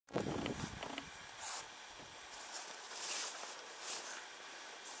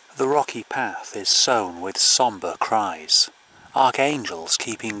The rocky path is sown with sombre cries, archangels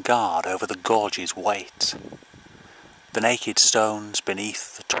keeping guard over the gorge's weight. The naked stones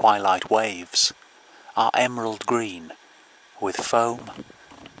beneath the twilight waves are emerald green with foam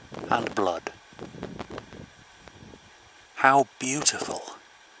and blood. How beautiful!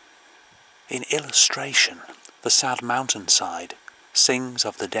 In illustration, the sad mountainside sings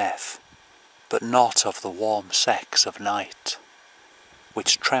of the death, but not of the warm sex of night,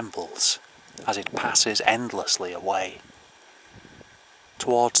 which trembles as it passes endlessly away,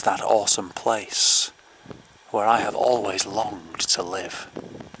 towards that awesome place where I have always longed to live.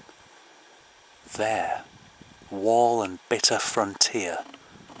 There, wall and bitter frontier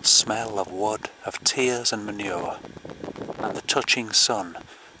smell of wood, of tears and manure, and the touching sun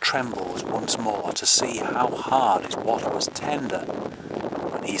trembles once more to see how hard is what was tender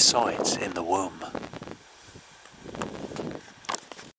when he saw it in the womb.